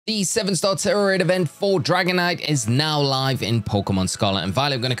The 7-star Tera raid event for Dragonite is now live in Pokemon Scarlet and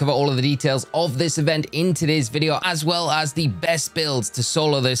Violet. We're going to cover all of the details of this event in today's video, as well as the best builds to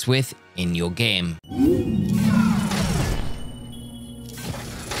solo this with in your game.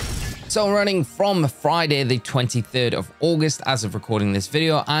 So running from Friday the 23rd of August as of recording this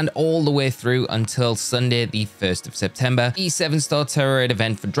video and all the way through until Sunday the 1st of September, the 7-star Tera raid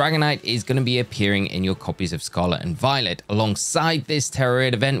event for Dragonite is going to be appearing in your copies of Scarlet and Violet. Alongside this Tera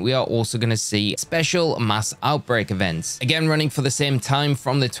raid event, we are also going to see special mass outbreak events. Again, running for the same time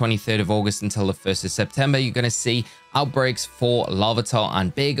from the 23rd of August until the 1st of September, you're going to see outbreaks for Larvitar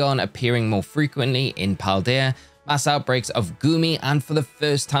and Bagon appearing more frequently in Paldea, mass outbreaks of Gumi, and for the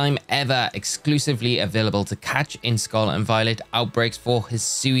first time ever exclusively available to catch in Scarlet and Violet, outbreaks for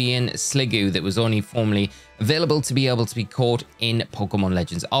Hisuian Sliggoo that was only formerly available to be able to be caught in Pokemon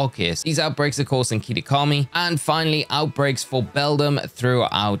Legends Arceus. These outbreaks, of course, in Kitakami, and finally outbreaks for Beldum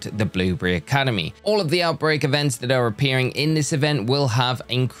throughout the Blueberry Academy. All of the outbreak events that are appearing in this event will have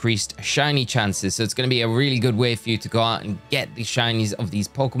increased shiny chances, so it's going to be a really good way for you to go out and get the shinies of these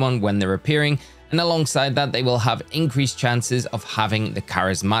Pokemon when they're appearing. And alongside that, they will have increased chances of having the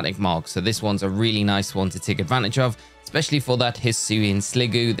charismatic mark. So this one's a really nice one to take advantage of, especially for that Hisuian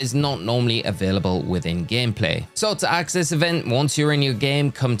Sliggoo that is not normally available within gameplay. So to access this event, once you're in your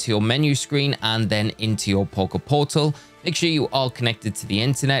game, come to your menu screen and then into your Poke Portal. Make sure you are connected to the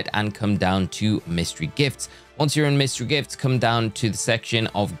internet and come down to Mystery Gifts. Once you're in Mystery Gifts, come down to the section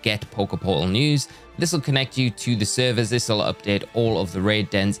of Get Poke Portal News. This will connect you to the servers. This will update all of the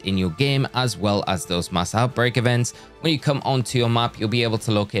raid dens in your game, as well as those mass outbreak events. When you come onto your map, you'll be able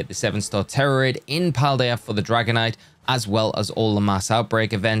to locate the 7-star Tera raid in Paldea for the Dragonite, as well as all the mass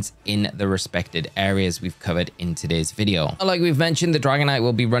outbreak events in the respected areas we've covered in today's video. Like we've mentioned, the Dragonite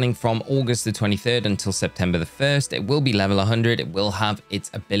will be running from August the 23rd until September the 1st. It will be level 100. It will have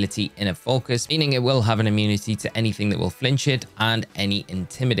its ability Inner Focus, meaning it will have an immunity to anything that will flinch it and any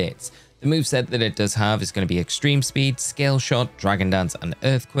intimidates. The moveset that it does have is going to be Extreme Speed, Scale Shot, Dragon Dance, and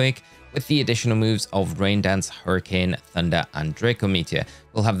Earthquake, with the additional moves of Rain Dance, Hurricane, Thunder, and Draco Meteor.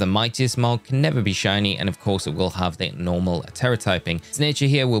 We'll have the Mightiest Mark, can never be shiny, and of course it will have the normal Terra typing. Its nature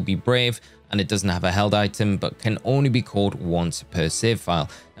here will be Brave, and it doesn't have a held item, but can only be caught once per save file.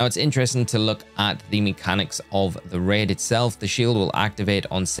 Now it's interesting to look at the mechanics of the raid itself. The shield will activate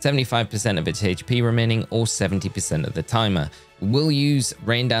on 75% of its HP remaining or 70% of the timer. We'll use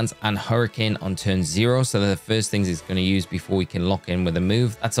Rain Dance and Hurricane on turn 0, so they're the first things it's going to use before we can lock in with a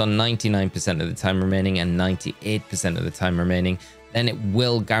move. That's on 99% of the time remaining and 98% of the time remaining. Then it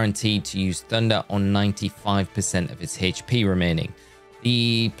will guarantee to use Thunder on 95% of its HP remaining.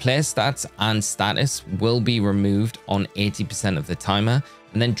 The player stats and status will be removed on 80% of the timer,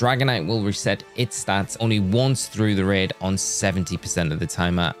 and then Dragonite will reset its stats only once through the raid on 70% of the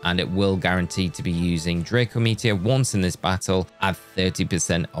timer, and it will guarantee to be using Draco Meteor once in this battle at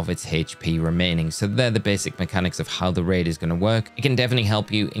 30% of its HP remaining. So they're the basic mechanics of how the raid is going to work. It can definitely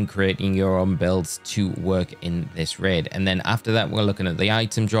help you in creating your own builds to work in this raid. And then after that, we're looking at the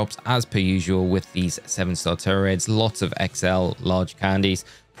item drops as per usual with these 7-star Tera raids. Lots of XL large candies.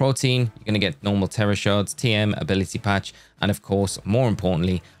 Protein, you're going to get normal Terra Shards, TM, Ability Patch, and of course, more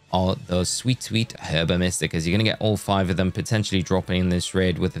importantly, are those sweet Herba Mysticas. You're going to get all 5 of them potentially dropping in this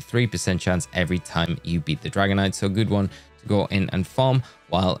raid with a 3% chance every time you beat the Dragonite. So a good one to go in and farm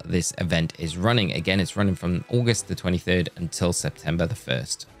while this event is running. Again, it's running from August the 23rd until September the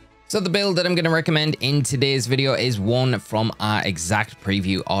 1st. So the build that I'm going to recommend in today's video is one from our exact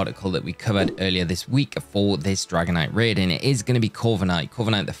preview article that we covered earlier this week for this Dragonite raid, and it is going to be Corviknight.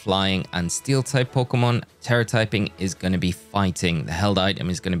 Corviknight, the flying and steel type Pokemon. Terra typing is going to be fighting. The held item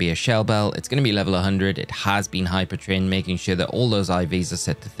is going to be a Shell Bell. It's going to be level 100. It has been hyper trained, making sure that all those IVs are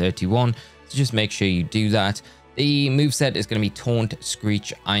set to 31. So just make sure you do that. The moveset is going to be Taunt,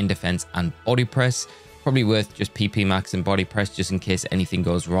 Screech, Iron Defense, and Body Press. Probably worth just PP Max and Body Press just in case anything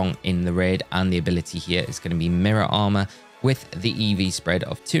goes wrong in the raid. And the ability here is going to be Mirror Armor with the EV spread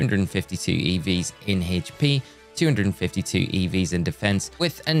of 252 EVs in HP, 252 EVs in defense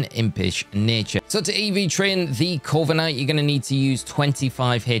with an Impish Nature. So to EV train the Corviknight, you're going to need to use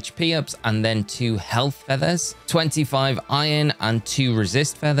 25 HP ups and then 2 health feathers, 25 iron and 2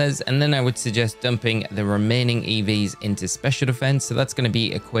 resist feathers, and then I would suggest dumping the remaining EVs into special defense. So that's going to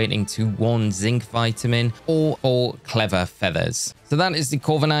be equating to 1 zinc vitamin or 4 clever feathers. So that is the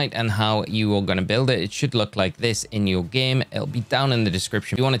Corviknight and how you are going to build it. It should look like this in your game. It'll be down in the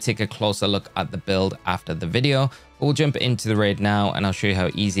description if you want to take a closer look at the build after the video. We'll jump into the raid now and I'll show you how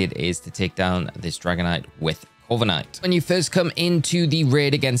easy it is to take down this Dragonite with Corviknight. When you first come into the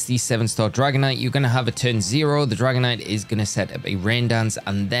raid against the 7-star Dragonite, you're going to have a turn 0. The Dragonite is going to set up a Rain Dance,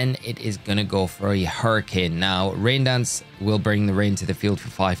 and then it is going to go for a Hurricane. Now, Rain Dance will bring the rain to the field for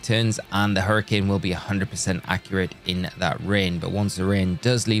 5 turns, and the Hurricane will be 100% accurate in that rain. But once the rain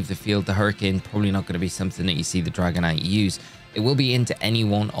does leave the field, the Hurricane probably not going to be something that you see the Dragonite use. It will be into any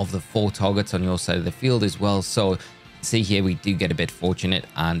one of the 4 targets on your side of the field as well. So see here, we do get a bit fortunate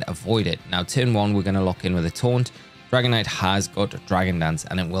and avoid it. Now, turn 1, we're going to lock in with a Taunt. Dragonite has got Dragon Dance,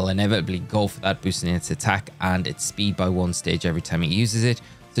 and it will inevitably go for that, boosting its attack and its speed by 1 stage every time it uses it.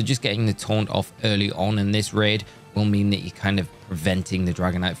 So just getting the Taunt off early on in this raid will mean that you're kind of preventing the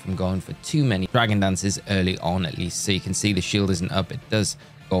Dragonite from going for too many Dragon Dances early on, at least. So you can see the shield isn't up. It does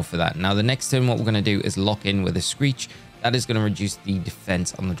go for that. Now, the next turn, what we're going to do is lock in with a Screech. That is going to reduce the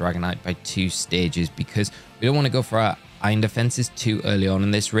defense on the Dragonite by 2 stages, because we don't want to go for our iron defenses too early on in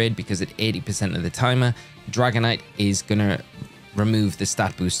this raid, because at 80% of the timer, Dragonite is going to remove the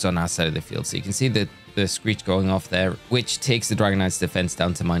stat boosts on our side of the field. So you can see the Screech going off there, which takes the Dragonite's defense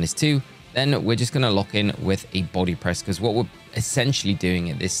down to -2. Then we're just going to lock in with a Body Press, because what we're essentially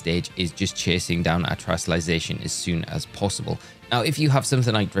doing at this stage is just chasing down our Terastallization as soon as possible. Now, if you have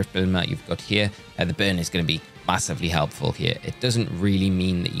something like Drift Burn that you've got here, the burn is going to be massively helpful here. It doesn't really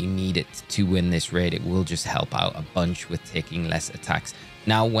mean that you need it to win this raid. It will just help out a bunch with taking less attacks.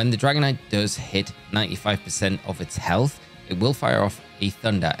 Now, when the Dragonite does hit 95% of its health, it will fire off a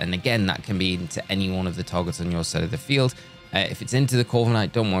Thunder. And again, that can be into any one of the targets on your side of the field. If it's into the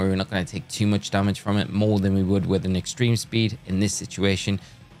Corviknight, don't worry, we're not going to take too much damage from it, more than we would with an Extreme Speed in this situation.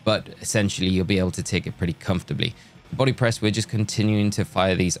 But essentially, you'll be able to take it pretty comfortably. The Body Press, we're just continuing to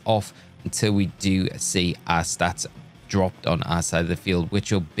fire these off until we do see our stats dropped on our side of the field,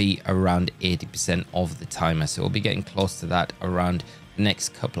 which will be around 80% of the timer. So we'll be getting close to that around the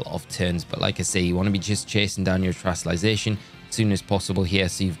next couple of turns. But like I say, you want to be just chasing down your Terastallization as soon as possible here,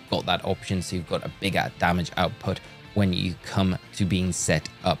 so you've got that option, so you've got a bigger damage output when you come to being set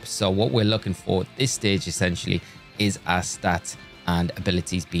up. So what we're looking for at this stage essentially is our stats and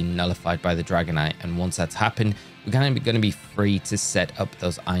abilities being nullified by the Dragonite. And once that's happened, we're going to be free to set up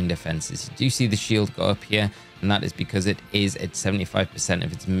those iron defenses. You do see the shield go up here, and that is because it is at 75%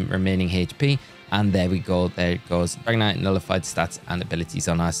 of its remaining HP. And there we go, there it goes. Dragonite nullified stats and abilities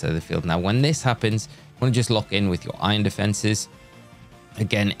on our side of the field. Now, when this happens, you want to just lock in with your iron defenses.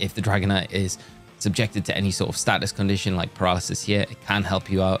 Again, if the Dragonite is subjected to any sort of status condition like paralysis here, it can help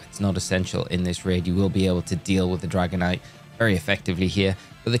you out. It's not essential in this raid. You will be able to deal with the Dragonite very effectively here,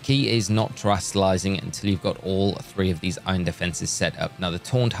 but the key is not terastallizing it until you've got all 3 of these iron defenses set up. Now, the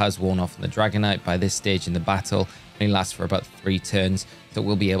Taunt has worn off on the Dragonite by this stage in the battle. It only lasts for about 3 turns, so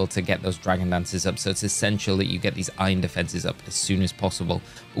we'll be able to get those Dragon Dances up. So it's essential that you get these iron defenses up as soon as possible.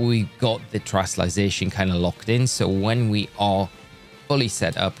 But we've got the terastallization kind of locked in, so when we are fully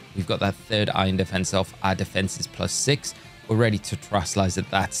set up, we've got that 3rd iron defense off, our defense is +6. We're ready to terastallize at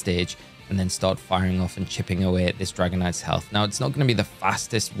that stage, and then start firing off and chipping away at this Dragonite's health. Now, it's not going to be the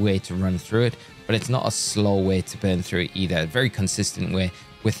fastest way to run through it, but it's not a slow way to burn through it either. A very consistent way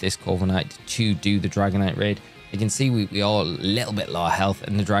with this Corviknight to do the Dragonite raid. You can see we are a little bit lower health,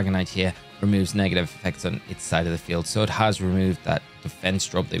 and the Dragonite here removes negative effects on its side of the field. So it has removed that defense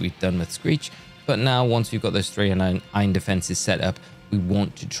drop that we've done with Screech. But now, once we've got those 3 iron defenses set up, we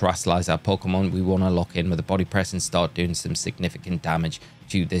want to terastallize our Pokemon. We want to lock in with a Body Press and start doing some significant damage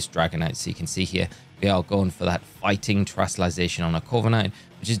to this Dragonite. So you can see here, we are going for that fighting terastallization on our Corviknight,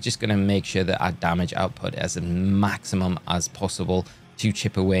 which is just going to make sure that our damage output is as maximum as possible to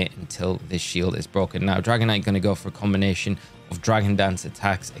chip away until this shield is broken. Now, Dragonite going to go for a combination of Dragon Dance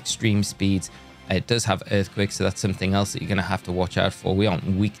attacks, extreme speeds. It does have Earthquake, so that's something else that you're going to have to watch out for. We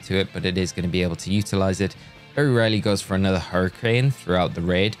aren't weak to it, but it is going to be able to utilize it. Very rarely goes for another Hurricane throughout the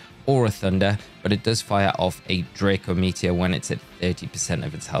raid or a Thunder, but it does fire off a Draco Meteor when it's at 30%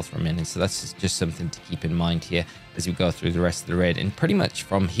 of its health remaining. So that's just something to keep in mind here as we go through the rest of the raid. And pretty much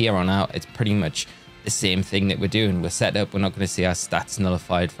from here on out, it's pretty much the same thing that we're doing. We're set up. We're not going to see our stats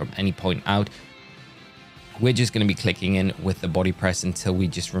nullified from any point out. We're just going to be clicking in with the Body Press until we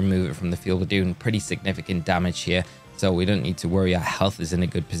just remove it from the field. We're doing pretty significant damage here, so we don't need to worry. Our health is in a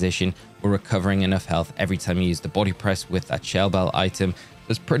good position. We're recovering enough health every time you use the Body Press with that Shell Bell item. So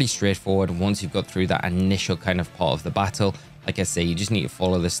it's pretty straightforward once you've got through that initial kind of part of the battle. Like I say, you just need to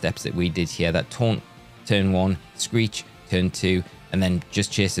follow the steps that we did here. That Taunt, turn 1, Screech, turn 2, and then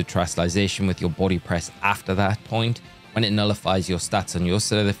just chase the Terastallization with your Body Press after that point. When it nullifies your stats on your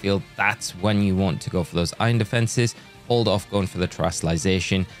side of the field, that's when you want to go for those iron defenses. Hold off going for the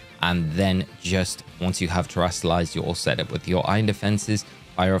Terastallization, and then just once you have Terastallized, you're all set up with your iron defenses,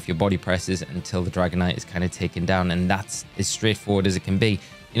 fire off your body presses until the Dragonite is kind of taken down. And that's as straightforward as it can be.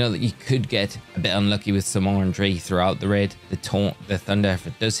 You know that you could get a bit unlucky with some RNG throughout the raid. The Taunt, the Thunder, if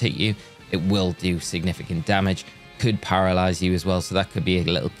it does hit you, it will do significant damage. Could paralyze you as well, so that could be a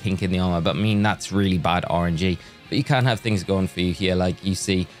little kink in the armor, but I mean, that's really bad RNG. But you can have things going for you here. Like you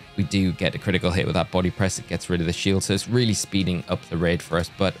see, we do get a critical hit with that body press. It gets rid of the shield, so it's really speeding up the raid for us.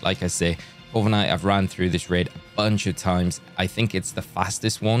 But like I say, Corviknight, I've ran through this raid a bunch of times. I think it's the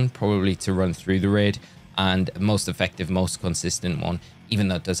fastest one probably to run through the raid, and most effective, most consistent one, even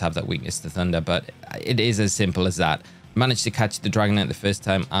though it does have that weakness to Thunder. But it is as simple as that. Managed to catch the Dragonite the first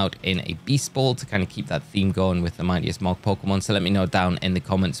time out in a Beast Ball to kind of keep that theme going with the Mightiest Mark Pokemon. So let me know down in the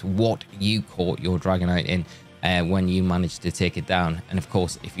comments what you caught your Dragonite in when you managed to take it down. And of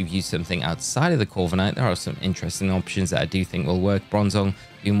course, if you've used something outside of the Corviknight, there are some interesting options that I do think will work. Bronzong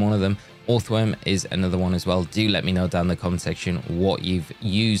being one of them. Orthworm is another one as well. Do let me know down in the comment section what you've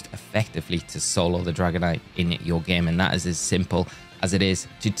used effectively to solo the Dragonite in your game. And that is as simple as it is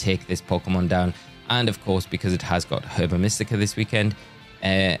to take this Pokemon down. And of course, because it has got Herba Mystica this weekend,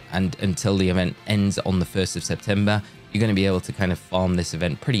 and until the event ends on the 1st of September, you're going to be able to kind of farm this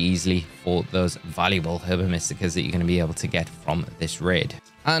event pretty easily for those valuable Herba Mysticas that you're going to be able to get from this raid.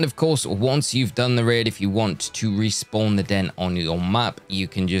 And of course, once you've done the raid, if you want to respawn the den on your map, you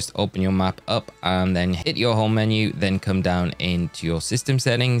can just open your map up and then hit your home menu, then come down into your system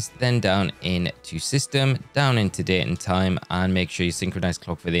settings, then down into system, down into date and time, and make sure your synchronized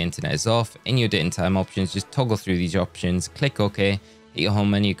clock for the internet is off. In your date and time options, just toggle through these options, click OK, hit your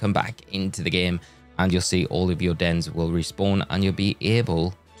home menu, come back into the game, and you'll see all of your dens will respawn, and you'll be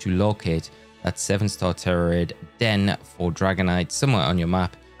able to locate that 7-star Tera raid den for Dragonite somewhere on your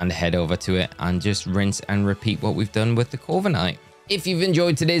map and head over to it and just rinse and repeat what we've done with the Corviknight. If you've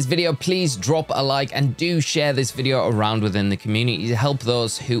enjoyed today's video, please drop a like and do share this video around within the community to help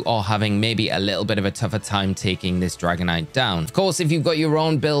those who are having maybe a little bit of a tougher time taking this Dragonite down. Of course, if you've got your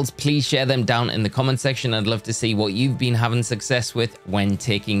own builds, please share them down in the comment section. I'd love to see what you've been having success with when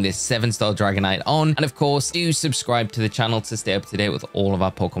taking this 7-star Dragonite on. And of course, do subscribe to the channel to stay up to date with all of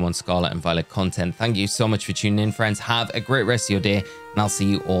our Pokemon Scarlet and Violet content. Thank you so much for tuning in, friends. Have a great rest of your day, and I'll see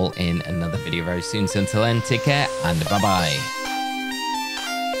you all in another video very soon. So until then, take care and bye-bye.